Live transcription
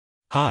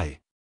Hi.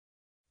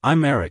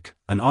 I'm Eric,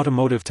 an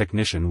automotive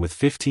technician with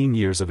 15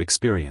 years of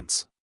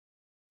experience.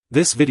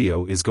 This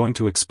video is going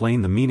to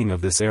explain the meaning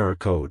of this error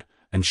code,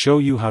 and show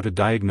you how to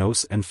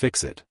diagnose and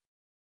fix it.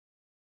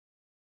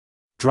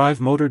 Drive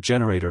motor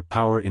generator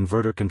power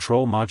inverter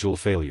control module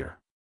failure.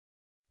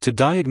 To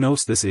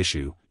diagnose this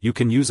issue, you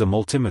can use a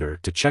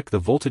multimeter to check the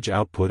voltage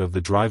output of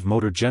the drive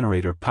motor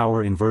generator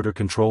power inverter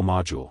control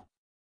module.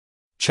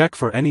 Check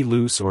for any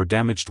loose or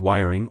damaged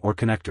wiring or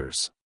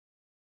connectors.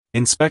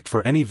 Inspect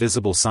for any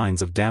visible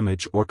signs of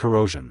damage or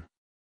corrosion.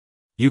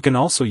 You can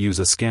also use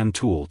a scan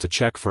tool to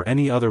check for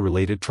any other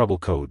related trouble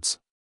codes.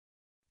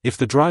 If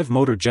the drive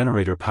motor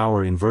generator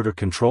power inverter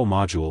control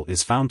module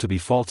is found to be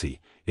faulty,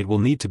 it will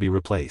need to be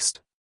replaced.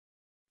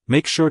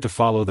 Make sure to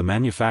follow the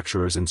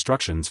manufacturer's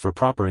instructions for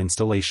proper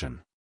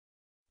installation.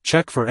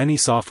 Check for any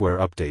software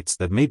updates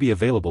that may be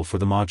available for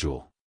the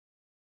module.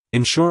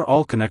 Ensure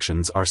all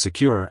connections are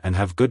secure and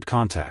have good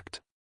contact.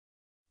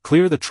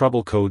 Clear the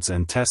trouble codes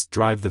and test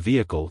drive the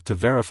vehicle to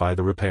verify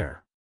the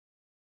repair.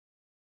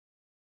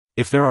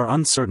 If there are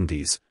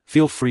uncertainties,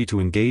 feel free to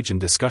engage in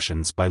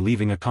discussions by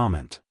leaving a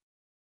comment.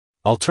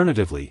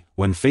 Alternatively,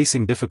 when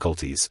facing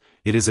difficulties,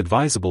 it is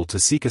advisable to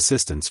seek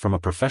assistance from a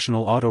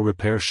professional auto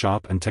repair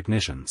shop and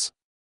technicians.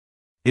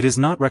 It is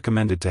not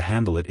recommended to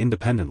handle it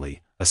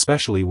independently,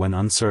 especially when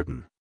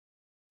uncertain.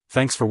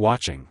 Thanks for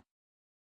watching.